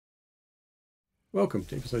Welcome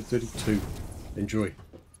to episode 32. Enjoy.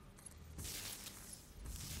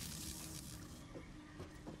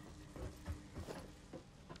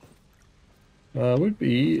 Would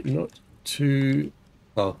be not too...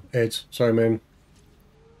 Oh, ads. Sorry, man.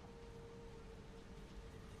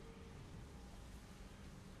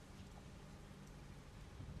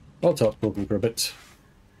 I'll stop talking for a bit.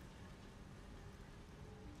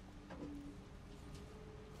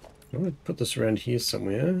 I'm going to put this around here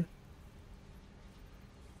somewhere.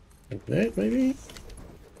 Like that, maybe?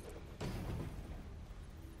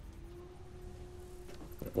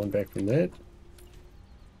 One back from that.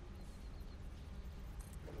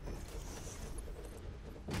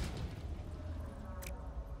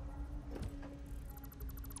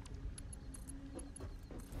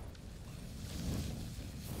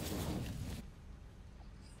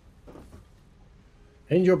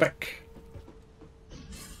 And you're back.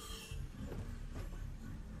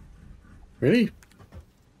 Really?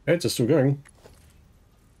 Ads are still going.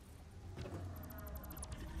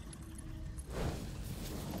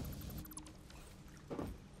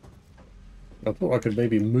 I thought I could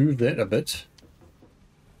maybe move that a bit.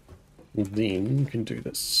 And then you can do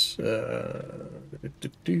this. I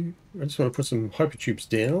just want to put some hypertubes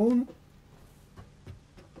down.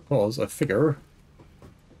 Because I figure it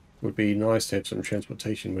would be nice to have some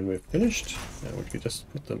transportation when we're finished. Now we could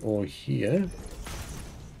just put them all here.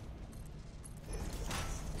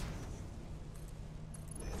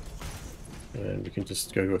 And we can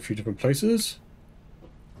just go to a few different places.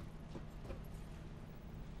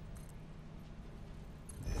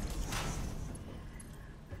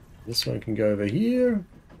 This one can go over here.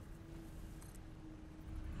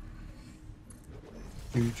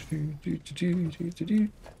 So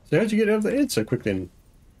how'd you get out of the end so quick then?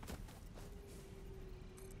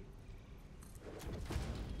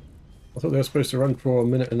 I thought they were supposed to run for a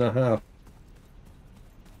minute and a half.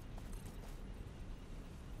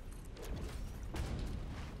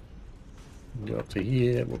 Go up to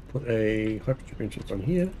here, we'll put a hypertube entrance on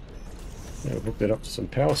here. Now we'll hook that up to some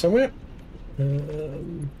power somewhere.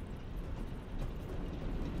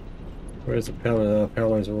 Where's the power? Power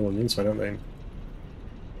lines are all on the inside, aren't they?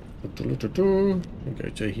 Go to here, go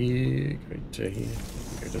to here,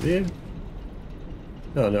 go to there.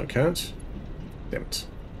 Oh, no, it can't. Damn it.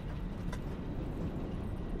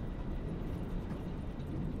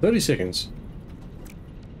 30 seconds.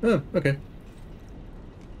 Oh, okay.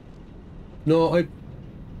 No, I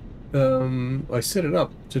set it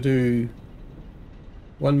up to do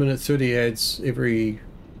 1 minute 30 ads every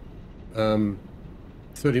 30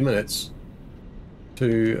 minutes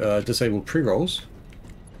to disable pre-rolls.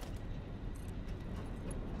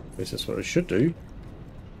 I guess that's what it should do,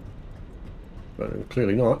 but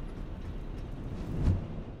clearly not.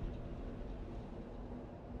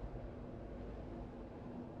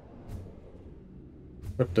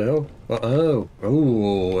 What the hell?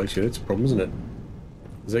 Oh, actually that's a problem, isn't it?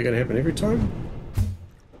 Is that going to happen every time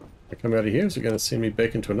I come out of here? Is it going to send me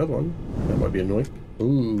back into another one? That might be annoying.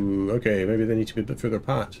 Ooh, okay, maybe they need to be a bit further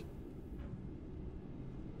apart.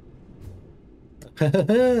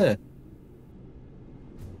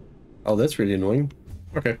 Oh, that's really annoying.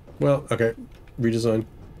 Okay, well, okay, redesign.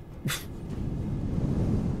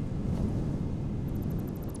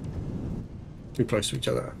 Too close to each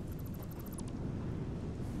other.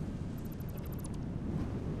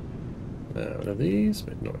 One of these,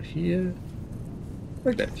 but not here.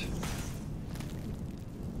 Like that.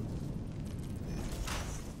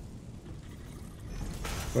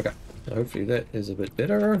 Okay, hopefully that is a bit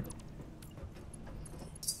better.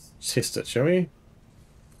 Let's test it, shall we?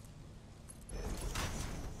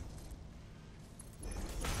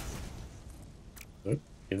 Oh,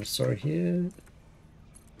 sorry here.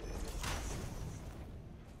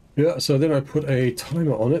 Yeah, so then I put a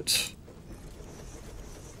timer on it.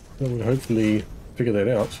 That would hopefully figure that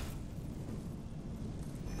out.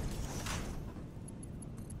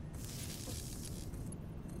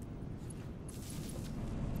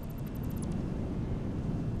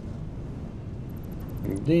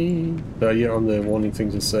 Indeed. Yeah, on the warning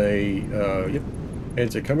things to say, yep,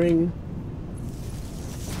 ads are coming.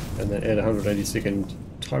 And then add a 180-second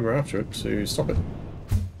timer after it to stop it.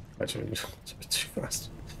 Actually, it's a bit too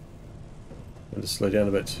fast. I'll just slow down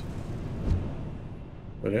a bit.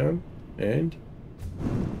 Go down, and...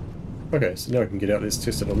 Okay, so now I can get out. Let's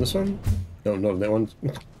test it on this one. No, not on that one.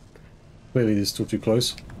 Clearly they're still too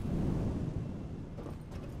close.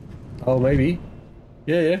 Oh, maybe.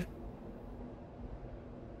 Yeah.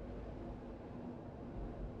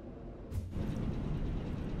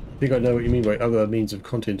 I think I know what you mean by other means of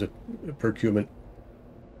content procurement.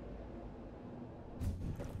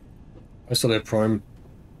 I still have Prime.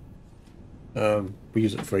 We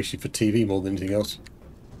use it for actually for TV more than anything else.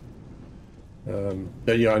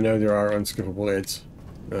 But yeah, I know there are unskippable ads.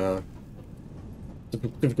 It's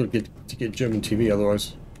difficult to get German TV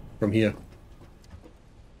otherwise from here.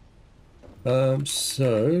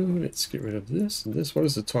 So let's get rid of this and this. What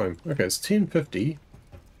is the time? Okay, it's 10:50.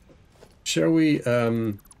 Shall we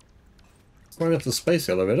climb up the space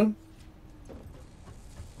elevator?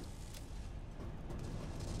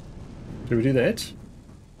 Do we do that?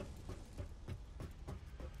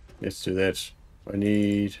 Let's do that. I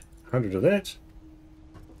need 100 of that.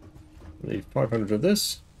 I need 500 of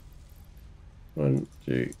this. 1,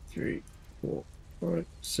 2, 3, 4, 5,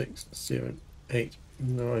 6, 7, 8,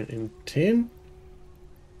 9, and 10.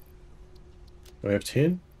 Do I have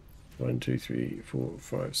 10? 1, 2, 3, 4,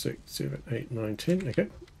 5, 6, 7, 8, 9, 10. Okay.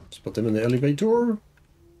 Let's put them in the elevator.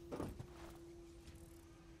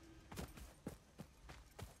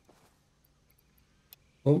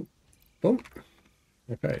 Boom. Boom.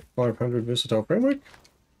 Okay. 500 versatile framework.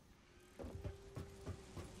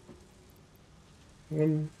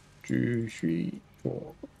 1, 2, 3,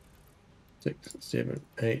 4, 6, 7,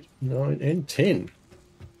 8, 9, and 10.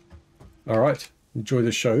 Alright. Enjoy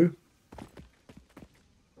the show.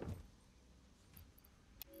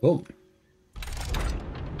 Boom.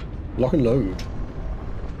 Lock and load.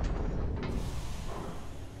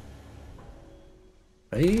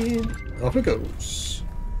 And off it goes.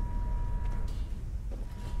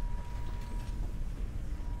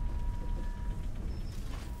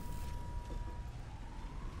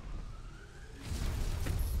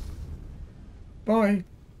 Bye.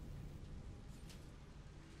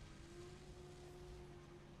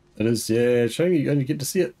 It is, yeah, shame you only get to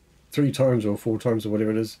see it 3 times or 4 times or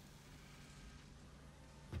whatever it is.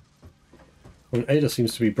 Well, Ada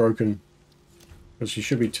seems to be broken, but she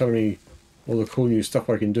should be telling me all the cool new stuff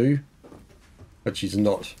I can do, but she's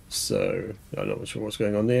not, so I'm not sure what's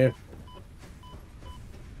going on there.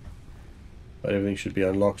 But everything should be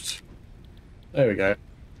unlocked. There we go.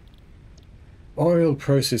 Oil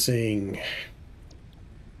processing.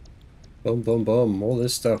 Boom, boom, boom. All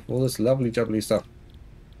this stuff, all this lovely jubbly stuff.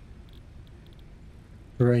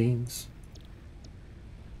 Brains.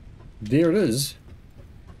 There it is.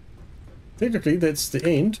 Technically, that's the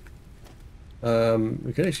end.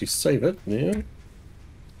 We can actually save it now.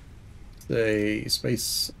 The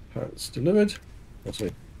space parts delivered.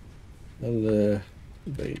 Actually, another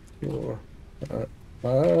for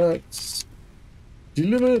parts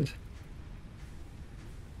delivered.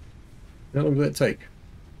 How long did that take?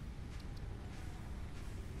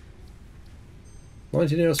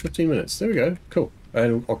 19 hours, 15 minutes. There we go. Cool.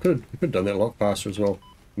 And we could have done that a lot faster as well.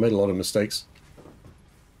 Made a lot of mistakes.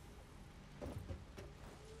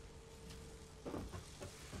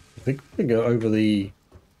 I think we can go over the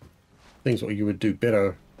things what you would do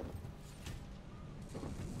better.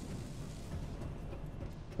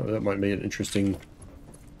 Oh, that might be an interesting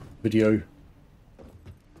video.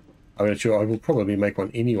 I mean, sure, I will probably make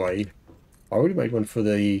one anyway. I already made one for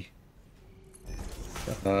the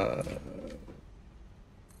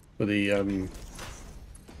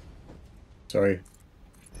sorry,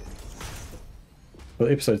 for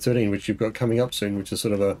episode 13, which you've got coming up soon, which is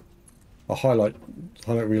sort of a highlight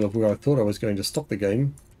reel of where I thought I was going to stop the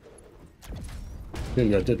game.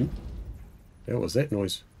 Clearly I didn't. What was that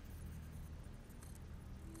noise?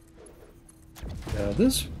 Now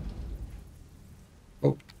this.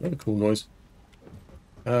 Oh, another cool noise.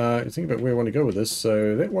 Think about where I want to go with this.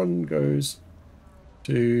 So that one goes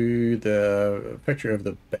to the factory over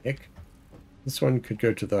the back. This one could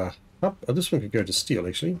go to the hub. Oh, this one could go to steel,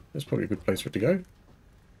 actually. That's probably a good place for it to go.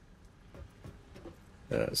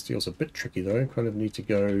 Steel's a bit tricky, though. Kind of need to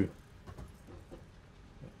go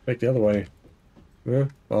back the other way. Yeah.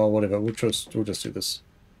 Oh, whatever. We'll just do this.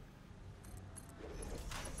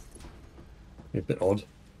 A bit odd.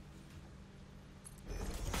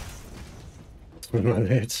 Something like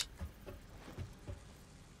that.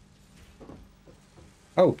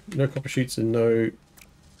 Oh, no copper sheets and no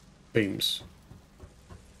beams.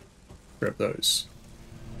 Grab those.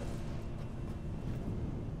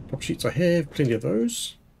 Copper sheets I have, plenty of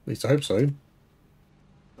those. At least I hope so.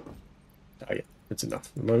 Oh yeah, that's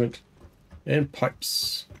enough at the moment. And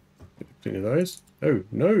pipes. Plenty of those. Oh,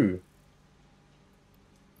 no!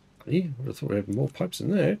 I would have thought we had more pipes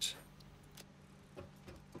than that.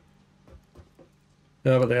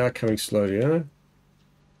 No, but they are coming slowly, huh?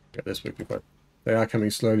 Got this working fine. They are coming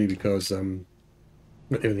slowly because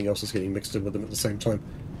everything else is getting mixed in with them at the same time.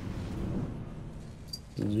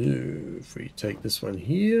 So if we take this one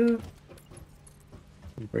here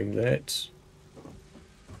and bring that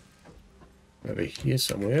over here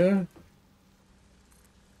somewhere.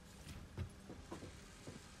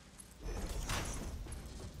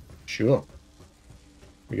 Sure.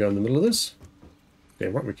 We go in the middle of this?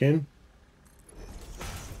 Damn right we can.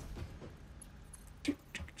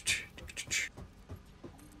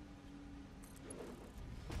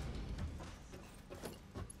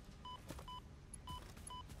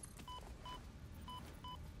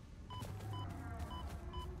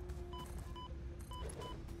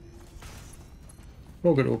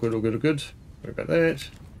 All good, all good, all good, all good. Sorry about that.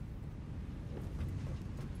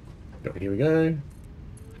 Here we go.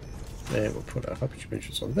 And we'll put our high pitch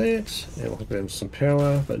dimensions on that. And we'll hook down some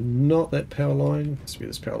power, but not that power line. It has to be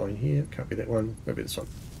this power line here. Can't be that one. Maybe this one.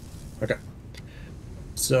 Okay.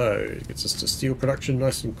 So, it gets us to steel production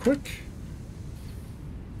nice and quick.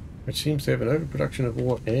 Which seems to have an overproduction of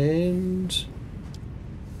ore, and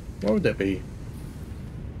why would that be?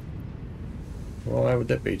 Why would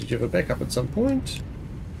that be? Did you have a backup at some point?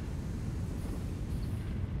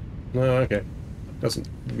 No, okay. Doesn't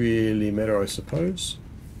really matter, I suppose.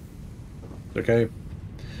 Okay.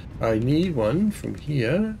 I need one from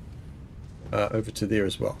here over to there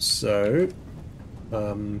as well. So,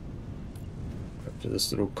 up to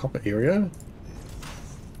this little copper area.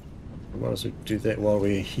 I might as well do that while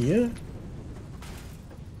we're here.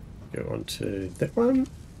 Go on to that one.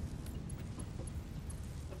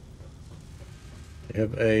 We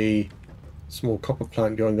have a small copper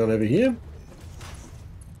plant going on over here.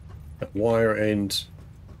 A wire and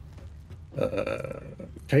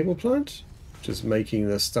cable plant, which is making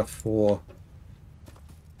the stuff for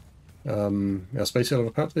our space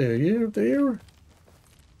elevator part there.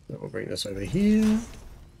 So we'll bring this over here.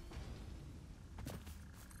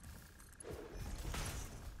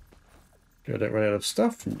 I don't run out of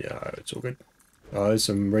stuff. No, it's all good. Oh, there's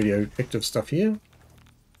some radioactive stuff here.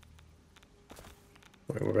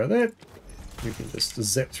 Don't worry about that. We can just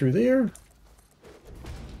zap through there.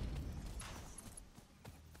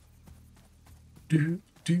 Do.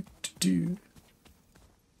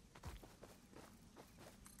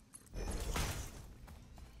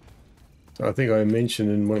 So I think I mentioned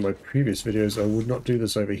in one of my previous videos I would not do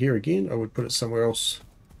this over here again. I would put it somewhere else.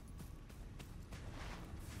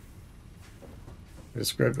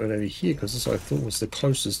 Let's grab it over here because this I thought was the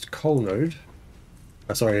closest coal node.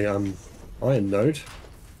 Iron node.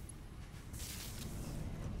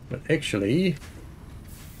 But actually,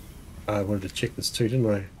 I wanted to check this too,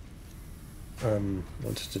 didn't I?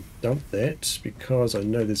 Wanted to dump that because I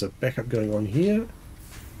know there's a backup going on here.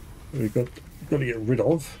 We've got to get rid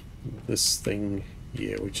of this thing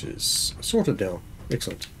here, which is sorted now.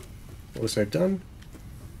 Excellent. What is that done?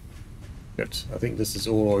 Good. I think this is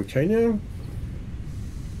all okay now.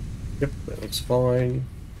 Yep, that looks fine.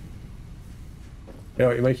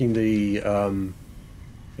 Now you're making the a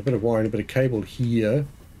bit of wire and a bit of cable here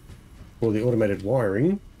for the automated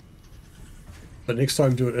wiring. But next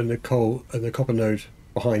time do it in the copper node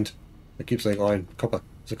behind. I keep saying iron, copper.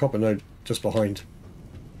 There's a copper node just behind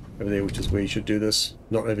over there, which is where you should do this,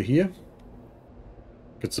 not over here.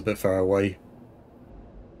 It's a bit far away.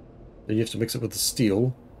 Then you have to mix it with the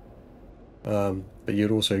steel. But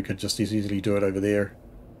you'd also could just as easily do it over there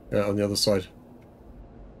on the other side.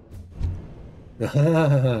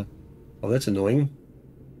 Oh, that's annoying.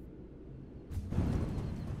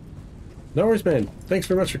 No worries, man. Thanks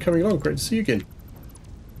very much for coming along. Great to see you again.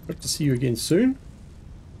 Hope to see you again soon.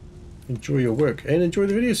 Enjoy your work and enjoy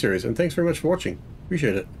the video series. And thanks very much for watching.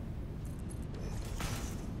 Appreciate it.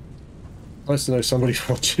 Nice to know somebody's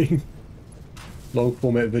watching long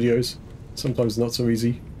format videos. Sometimes not so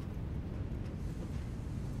easy.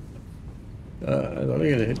 No.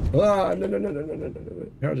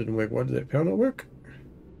 Power didn't work. Why did that power not work?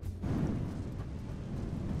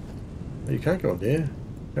 You can't go on there.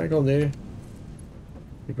 Can't go on there.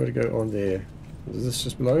 You've got to go on there. Is this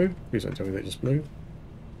just below? Please don't tell me that just blew.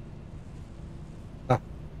 Ah,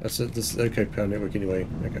 that's it. This is okay. Power network anyway.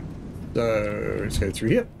 Okay. So let's go through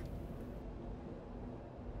here.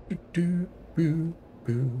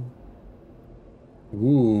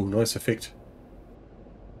 Ooh, nice effect.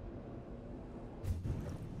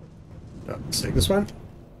 Let's take this one.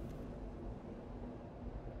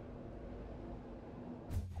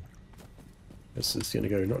 This is going to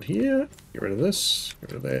go not here. Get rid of this.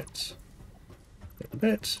 Get rid of that. And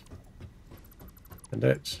that. And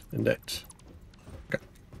that. And that.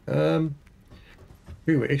 Okay.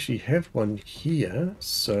 We actually have one here.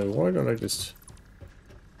 So why don't I just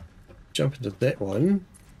jump into that one?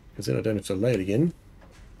 Because then I don't have to lay it again.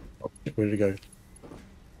 Oh, where did it go?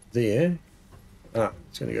 There. Ah,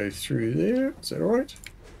 it's going to go through there. Is that alright?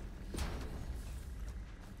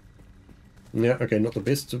 Yeah, okay, not the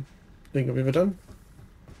best thing I've ever done.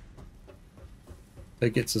 That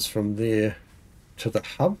gets us from there to the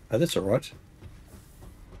hub. Oh, that's alright.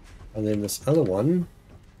 And then this other one,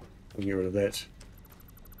 we'll get rid of that.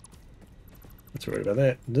 Let's worry about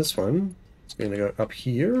that. This one is going to go up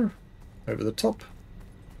here, over the top.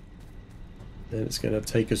 And it's going to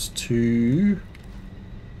take us to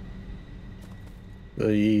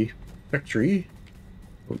the factory.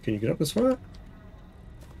 Oh, can you get up this far?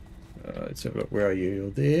 Let's have a look. Where are you? You're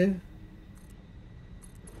there.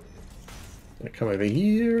 Going to come over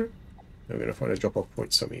here. I'm going to find a drop-off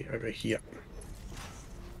point somewhere over here.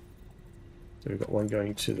 So we've got one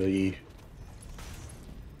going to the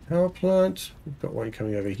power plant. We've got one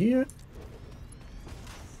coming over here.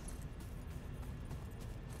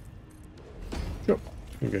 Sure.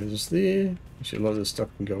 We can go just there. Actually, a lot of this stuff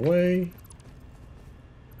can go away.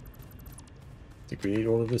 I think we need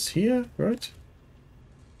all of this here, right?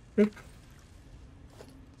 Yep.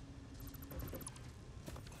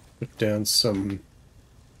 Put down some,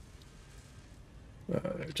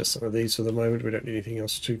 just some of these for the moment. We don't need anything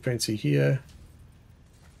else too fancy here.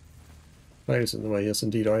 Players in the way. Yes,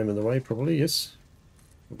 indeed, I am in the way, probably, yes.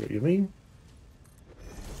 What do you mean?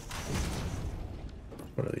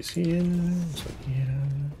 One of these here. This one here.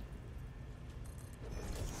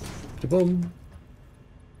 Boom.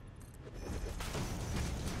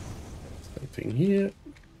 Same thing here.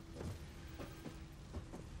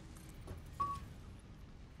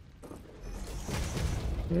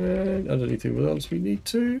 And underneath it, what else we need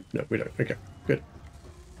to? No, we don't. Okay, good.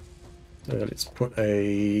 Let's put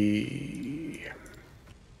a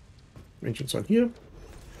entrance on here.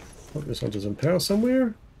 Put this onto some power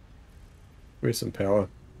somewhere. Where's some power?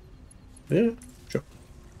 There? Sure.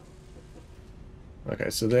 Okay,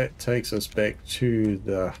 so that takes us back to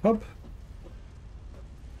the hub.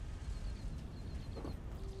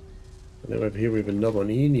 And then over here we have a knob on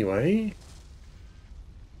anyway,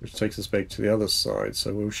 which takes us back to the other side.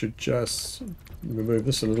 So we should just remove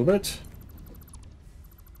this a little bit.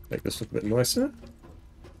 Make this look a bit nicer.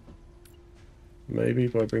 Maybe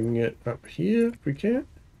by bringing it up here if we can.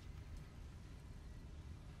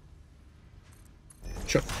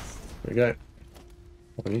 Sure. There we go.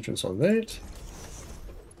 Pop an entrance on that.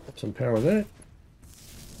 Pop some power on that.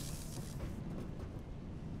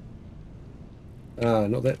 Ah,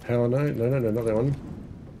 not that power, no. No, not that one.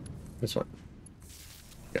 This one.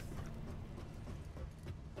 Yep.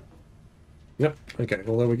 Yep, okay.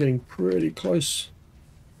 Although we're getting pretty close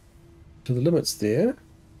to the limits there.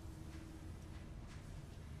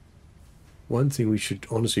 One thing we should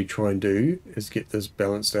honestly try and do is get this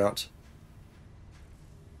balanced out.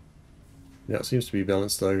 Now it seems to be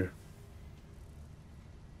balanced though.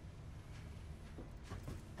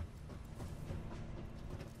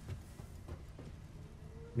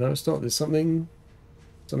 No, it's not. There's something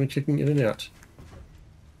checking in and out.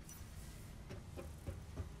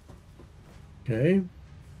 Okay.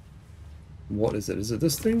 What is it? Is it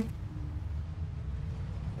this thing?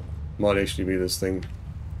 Might actually be this thing.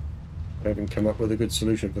 I haven't come up with a good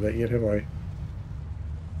solution for that yet, have I?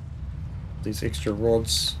 These extra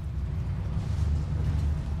rods.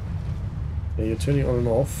 Now you're turning on and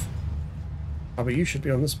off. Oh, but you should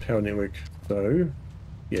be on this power network, so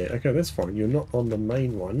yeah, okay, that's fine. You're not on the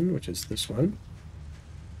main one, which is this one.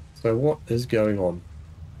 So what is going on?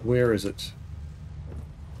 Where is it?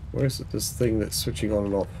 Where is it, this thing that's switching on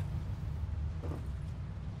and off?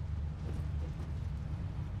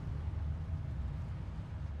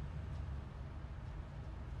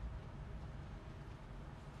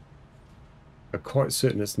 I'm quite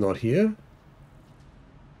certain it's not here.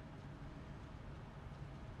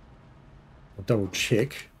 I'll double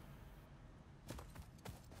check.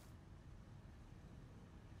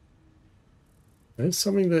 There's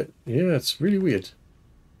something that, yeah, it's really weird.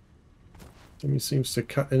 Something seems to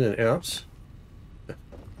cut in and out.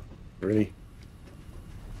 Really?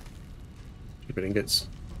 Stupid ingots.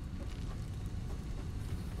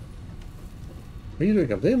 What are you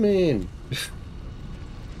doing up there, man?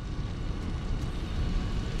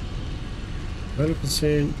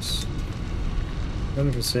 100%.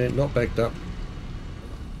 100% not backed up.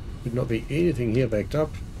 Should not be anything here backed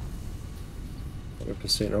up.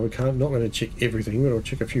 100%. Oh, we not going to check everything. We'll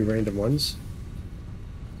check a few random ones.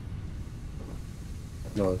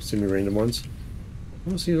 No, semi-random ones.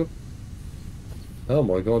 Let's see. Oh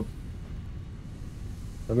my god.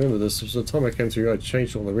 I remember this. It was the time I came through, I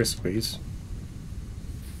changed all the recipes.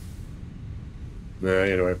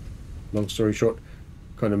 Anyway, long story short,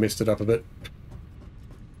 kind of messed it up a bit.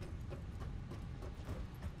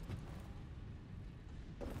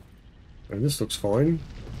 And this looks fine.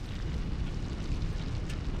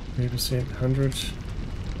 3%, 100.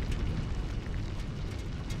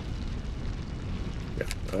 Yeah,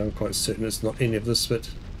 I'm quite certain it's not any of this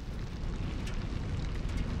bit.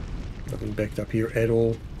 Nothing backed up here at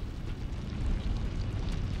all.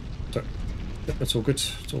 So, it's all good.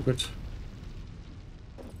 It's all good.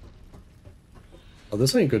 Oh,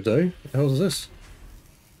 this ain't good though. What the hell is this?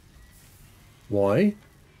 Why?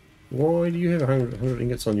 Why do you have 100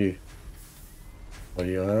 ingots on you? Oh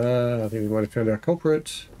yeah, I think we might have found our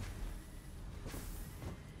culprit.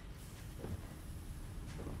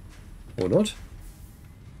 Or not.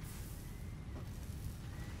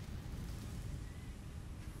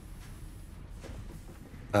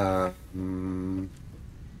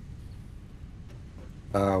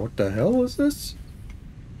 What the hell is this?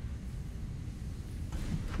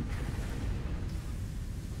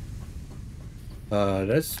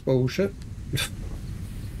 That's bullshit.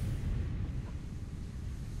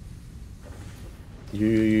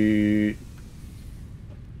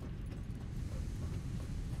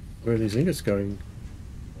 Where are these ingots going?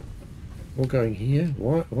 All going here?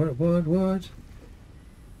 What?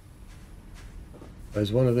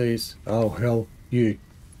 There's one of these. Oh, hell. You.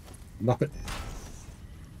 Muppet.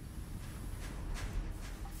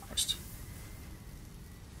 Christ.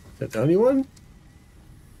 Is that the only one?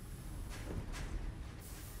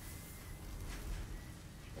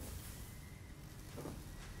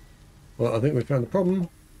 Well, I think we found the problem.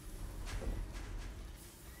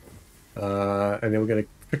 And then we're going to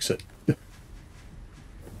fix it.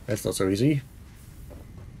 That's not so easy.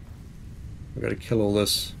 We've got to kill all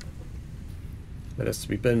this. That has to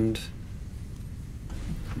be binned.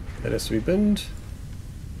 That has to be binned.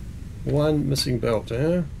 One missing belt,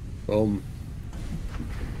 eh? Boom.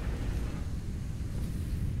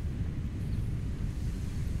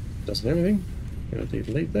 Doesn't have anything. Gonna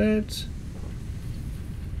delete that.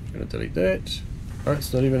 Gonna delete that. Alright,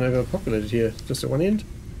 it's not even overpopulated here, just at one end.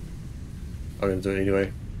 I'm gonna do it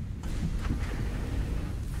anyway.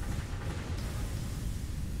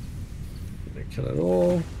 Gonna kill it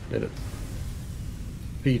all. Let it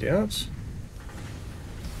feed out.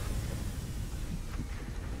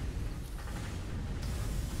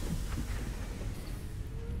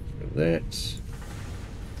 That.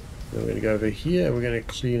 Then we're going to go over here. We're going to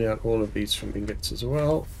clean out all of these from ingots as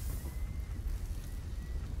well.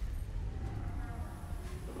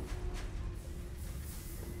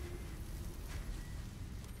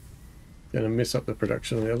 Going to mess up the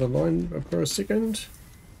production on the other line for a second.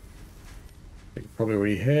 I think it probably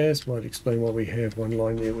already has. Might explain why we have one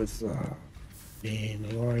line there with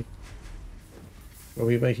line. Well,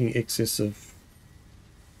 we're making excess of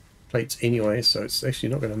plates anyway, so it's actually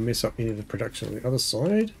not going to mess up any of the production on the other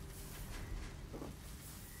side.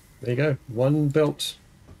 There you go. One belt.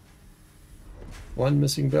 One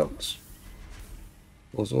missing belt.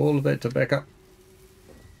 Was all of that to back up.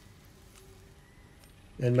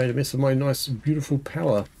 And made a mess of my nice, beautiful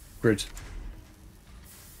power grid.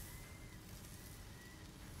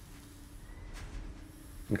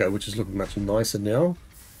 Okay, which is looking much nicer now.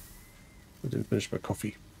 I didn't finish my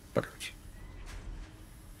coffee. Bugger it.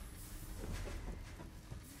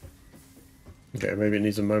 Okay, maybe it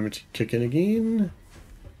needs a moment to kick in again.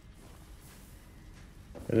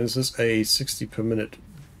 And is this a 60 per minute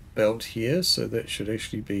belt here? So that should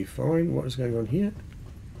actually be fine. What is going on here?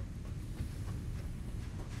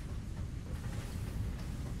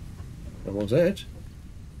 And what was that?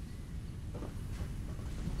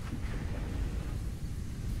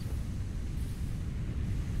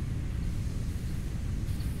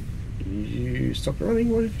 You stopped running?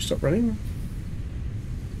 Why did you stop running?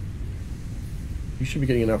 You should be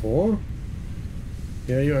getting enough ore.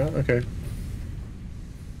 Yeah, you are. Okay.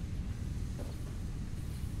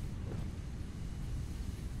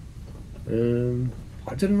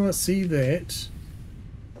 I did not see that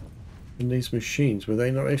in these machines. Were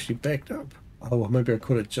they not actually backed up? Oh, well, maybe I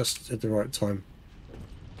caught it just at the right time.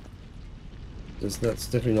 That's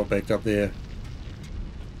definitely not backed up there.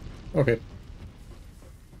 Okay.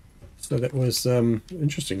 So that was,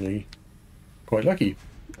 interestingly, quite lucky.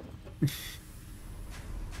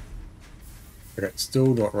 Okay,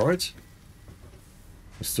 still not right.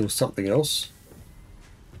 There's still something else.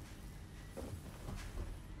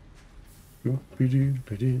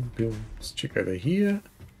 Let's check over here.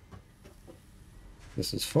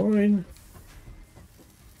 This is fine.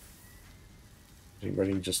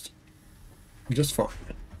 Running just fine.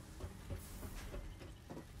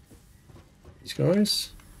 These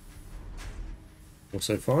guys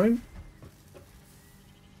also fine.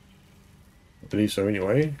 I believe so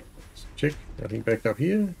anyway. Let's check. Nothing backed up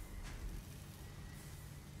here.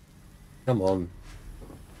 Come on.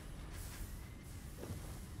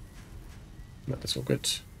 No, that's all good.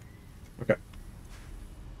 Okay.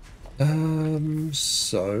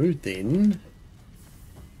 So then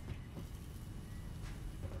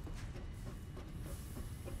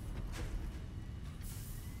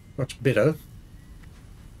much better.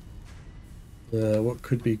 What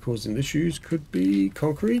could be causing issues? Could be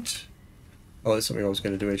concrete. Oh, that's something I was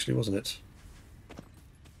going to do actually, wasn't it?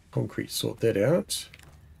 Concrete, sort that out.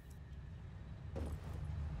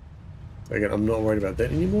 Again, I'm not worried about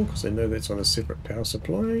that anymore because I know that's on a separate power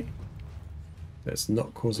supply. That's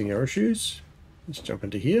not causing our issues. Let's jump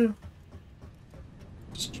into here.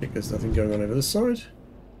 Just check there's nothing going on over this side.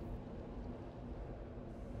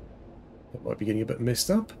 That might be getting a bit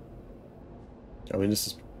messed up. I mean, this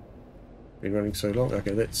has been running so long.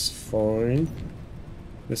 Okay, that's fine.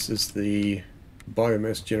 This is the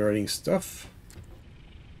biomass generating stuff.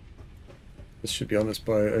 This should be on its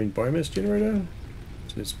own biomass generator.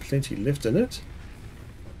 So there's plenty left in it.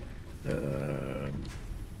 Okay,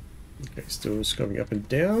 still scrubbing up and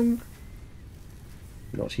down.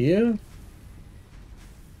 Not here.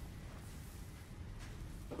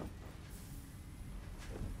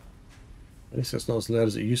 At least that's not as loud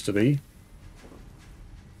as it used to be.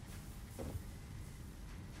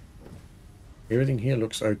 Everything here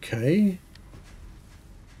looks okay.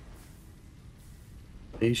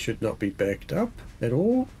 These should not be backed up at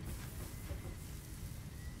all.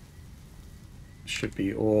 Should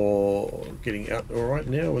be all getting out alright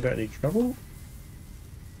now without any trouble.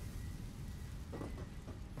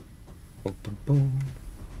 Boom, boom, boom.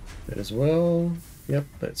 That as well. Yep,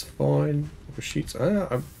 that's fine. The sheets.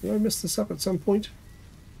 I messed this up at some point.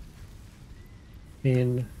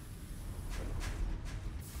 10.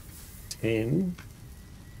 10.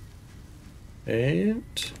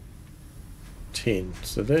 And 10.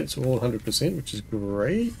 So that's all 100%, which is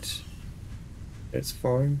great. That's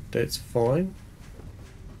fine. That's fine.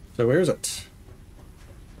 So where is it?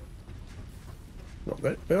 Not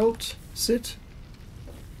that belt. Sit.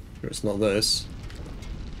 Sure, it's not this.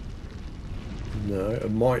 No,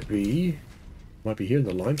 it might be. Might be here in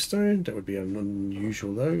the limestone. That would be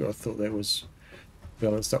unusual though. I thought that was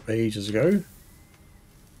balanced up ages ago.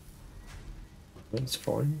 That's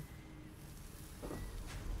fine.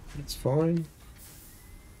 That's fine.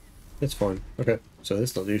 That's fine. Okay, so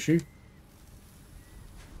that's not the issue.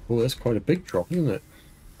 Oh, that's quite a big drop, isn't it?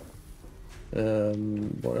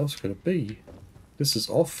 What else could it be? This is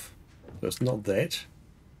off, so it's not that.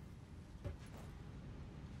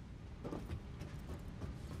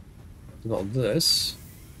 Not this.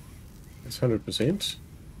 It's 100%.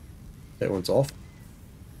 That one's off.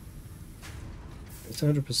 It's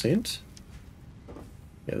 100%.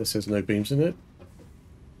 Yeah, this has no beams in it.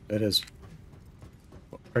 That has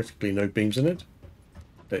practically no beams in it.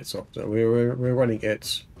 That's off. So we're running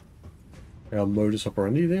at our modus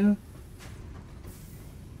operandi there.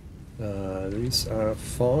 These are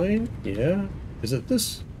fine. Yeah. Is it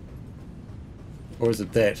this? Or is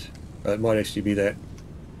it that? It might actually be that.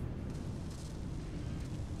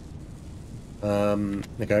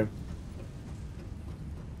 Okay.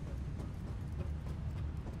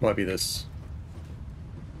 Might be this.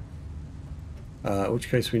 In which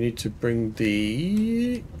case we need to bring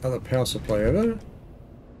the other power supply over.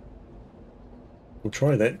 We'll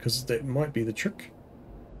try that because that might be the trick.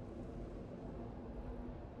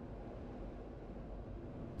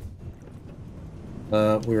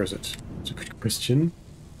 Where is it? It's a good question.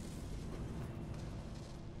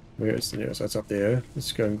 Where is the nearest? That's up there.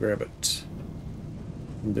 Let's go and grab it.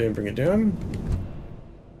 And then bring it down.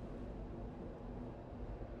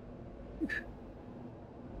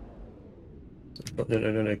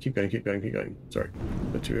 No, keep going, keep going, keep going. Sorry, a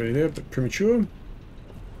bit too early there, but premature.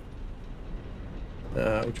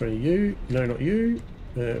 Which one are you? No, not you.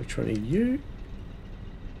 Which one are you?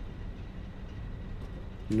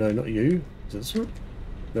 No, not you. Is it this one?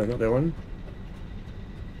 No, not that one.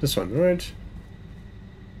 This one, right?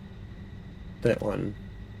 That one.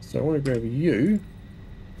 So I want to grab you,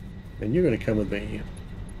 and you're going to come with me.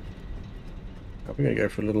 We're going to go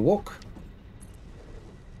for a little walk.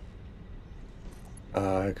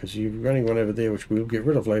 Because you're running one over there, which we'll get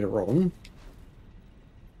rid of later on.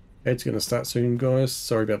 Ad's going to start soon, guys.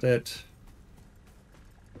 Sorry about that.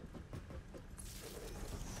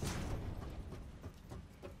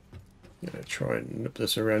 Gonna try and nip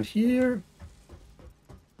this around here.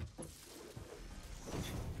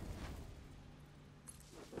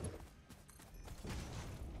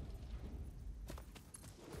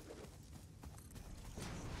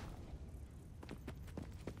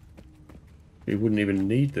 We wouldn't even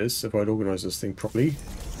need this if I'd organised this thing properly.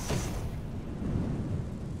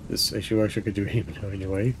 This actually I could do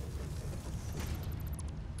anyway.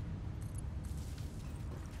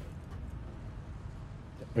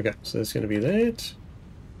 Okay, so that's going to be that.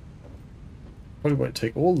 Probably won't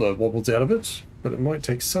take all the wobbles out of it, but it might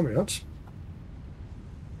take some out.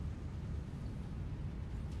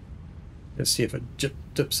 Let's see if it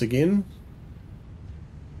dips again.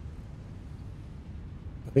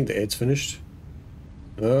 I think the ad's finished.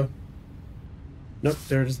 Nope,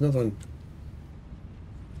 there it is, another one.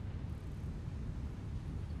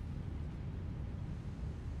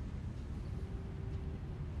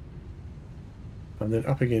 And then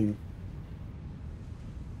up again.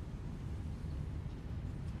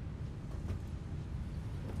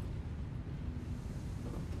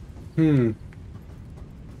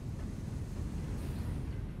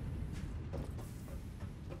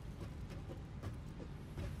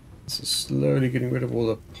 This is slowly getting rid of all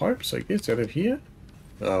the pipes, I guess, out of here.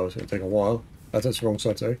 Oh, it's going to take a while. Oh, that's the wrong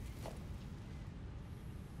side, sorry.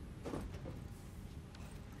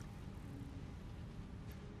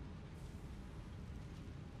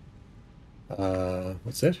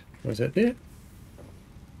 What's that? What's that there?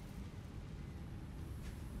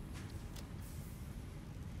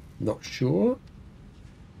 Not sure.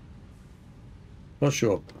 Not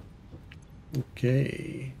sure.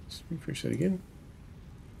 Okay, let's refresh that again.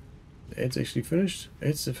 The ad's actually finished.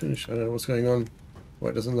 Ads are finished. I don't know what's going on. Why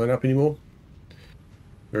it doesn't line up anymore.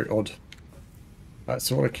 Very odd.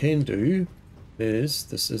 So what I can do is,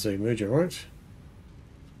 this is a merger, right?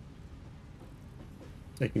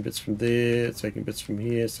 Taking bits from there, taking bits from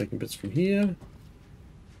here, taking bits from here.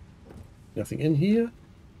 Nothing in here.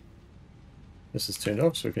 This is turned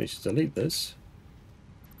off, so we can just delete this.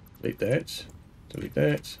 Delete that. Delete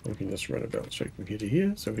that. We can just run about straight from here to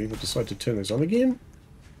here. So if we decide to turn those on again,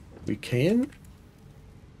 we can.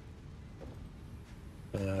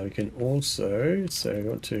 We can also, so we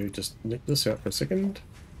want to just nick this out for a second.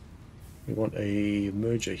 We want a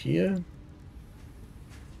merger here.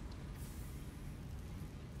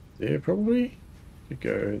 There probably. Could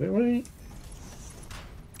go that way.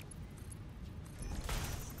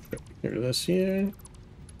 Get rid of this here.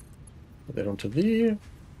 Put that onto there.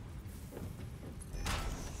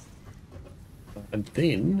 And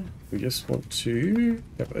then we just want to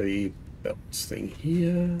have a belt thing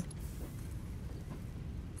here.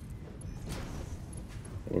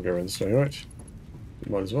 We'll go around this way, right?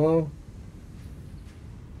 Might as well.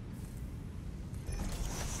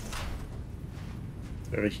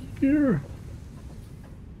 Over here.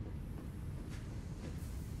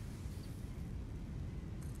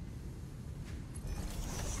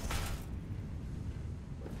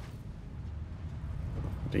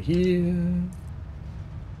 To here.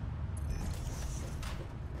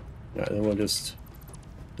 Right, then we'll just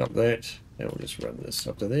dump that, and we'll just run this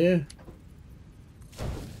up to there.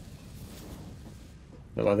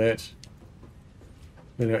 Like that.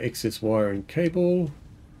 Then our excess wire and cable.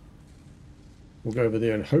 We'll go over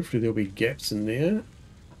there and hopefully there'll be gaps in there.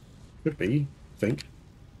 Could be, I think.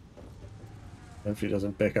 Hopefully it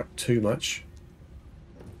doesn't back up too much.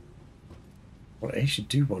 What I actually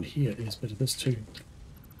do want here is a bit of this too.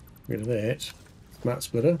 Get rid of that. Smart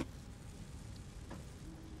splitter.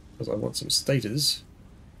 Because I want some stators.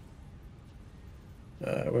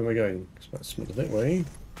 Where am I going? Smart splitter that way.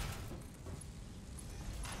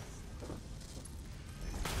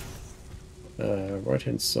 Right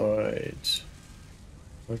hand side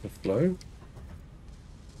overflow.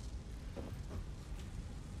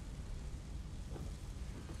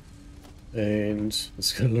 And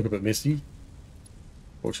it's going to look a bit messy,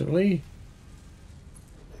 fortunately.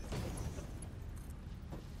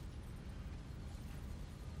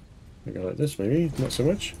 We go like this, maybe, not so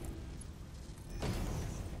much.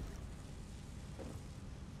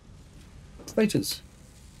 Stators.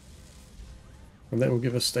 And that will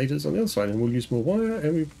give us stators on the other side, and we'll use more wire,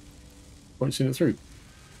 and we won't send it through.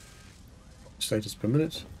 Stators per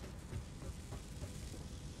minute.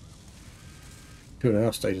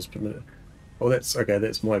 2.5 stators per minute. Oh, that's okay,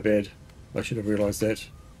 that's my bad. I should have realised that.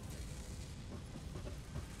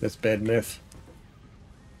 That's bad math.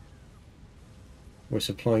 We're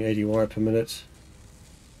supplying 80 wire per minute.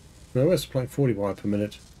 No, we're supplying 40 wire per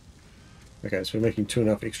minute. Okay, so we're making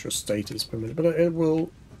 2.5 extra stators per minute, but it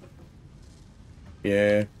will...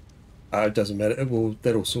 Yeah, it doesn't matter.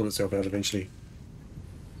 That'll sort itself out eventually.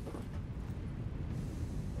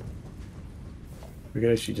 We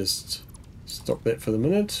can actually just stop that for the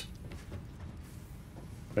minute.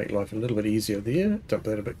 Make life a little bit easier there. Dump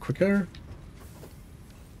that a bit quicker.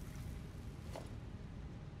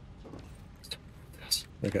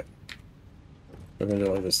 Okay. I'm going to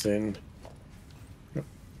do like this then. Oh,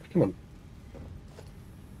 come on.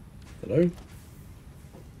 Hello?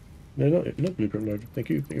 No, not blueprint mode. Thank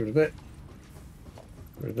you. Get rid of that.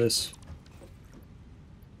 Get rid of this.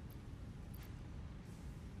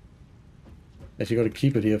 Actually, got to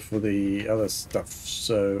keep it here for the other stuff,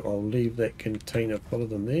 so I'll leave that container full of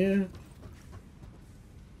them there.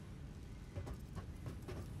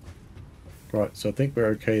 Right, so I think we're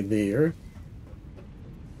okay there.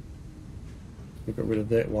 We got rid of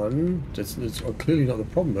that one. It's clearly not the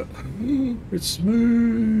problem, but it's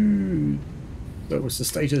smooth. That was the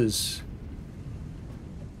status.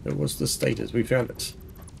 That was the status. We found it.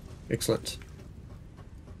 Excellent.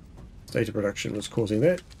 Data production was causing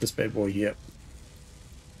that. This bad boy here.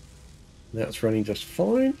 Now it's running just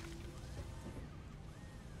fine.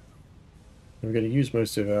 We're going to use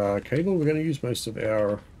most of our cable. We're going to use most of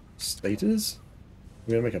our stators.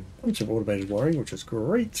 We're going to make a bunch of automated wiring, which is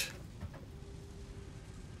great.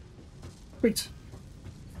 Great.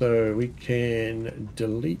 So we can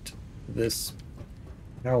delete this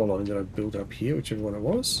power line that I built up here, whichever one it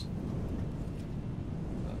was.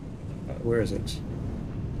 Where is it?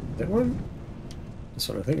 That one? This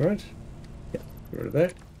one, I think, right? Yeah. Get rid of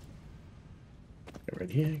that. Go right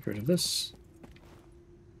here. Get rid of this.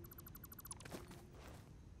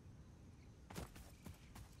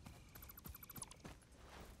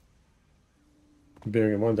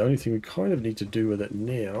 Bearing in mind, the only thing we kind of need to do with it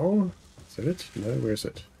now... Is that it? No, where is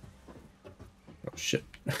it? Oh, shit.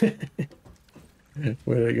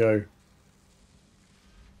 Where did it go?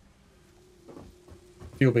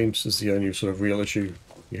 Fuel beams is the only sort of real issue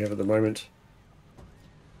you have at the moment.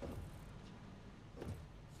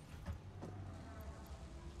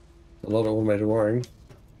 A lot of automated wiring.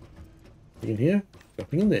 In here,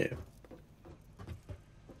 nothing in there.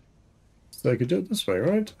 So I could do it this way,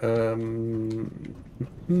 right?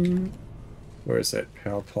 Where is that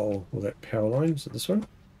power pole or that power line? Is it this one?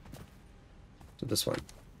 So this one.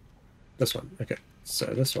 This one. Okay. So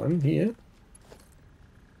this one here.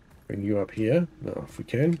 Bring you up here. No, if we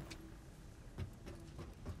can.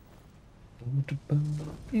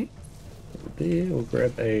 There. We'll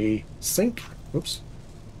grab a sink. Whoops.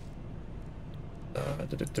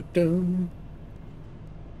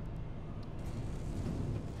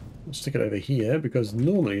 We'll stick it over here because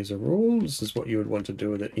normally, as a rule, this is what you would want to do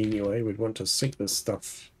with it anyway. We'd want to sink this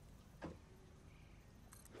stuff.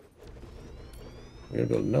 We're going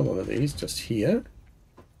to build another one of these just here.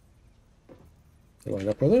 To line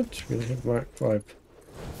up with it. We're going to have Mark 5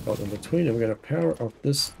 belt in between, and we're going to power off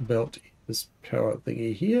this belt, this power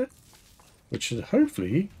thingy here, which should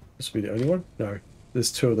hopefully, this will be the only one. No,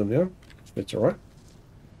 there's two of them now. That's alright.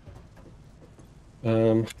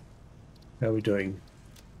 How are we doing?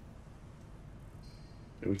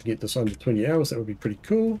 If we can get this under 20 hours, that would be pretty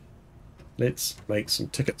cool. Let's make some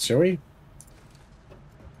tickets, shall we?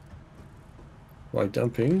 By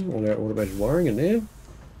dumping all our automated wiring in there.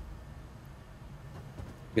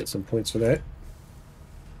 Get some points for that.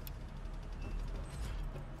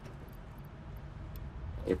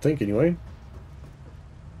 I would think, anyway.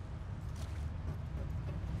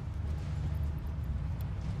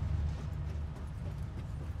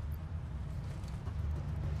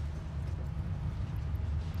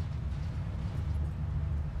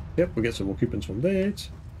 Yep, we'll get some more coupons from that.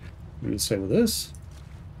 Do the same with this.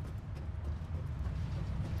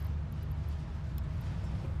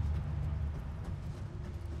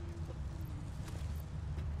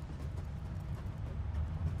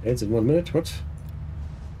 Ads in 1 minute. What?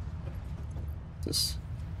 Just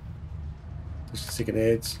a second.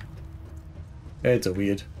 Ads. Ads are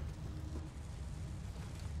weird.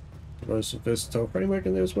 There's some versatile framework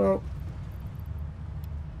in there as well.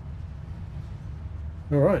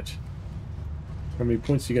 Alright. How many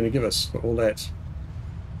points are you going to give us for all that?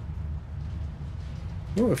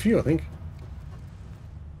 Oh, a few, I think.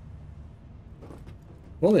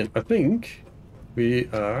 Well then, I think we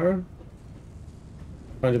are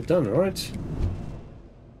kind of done, right?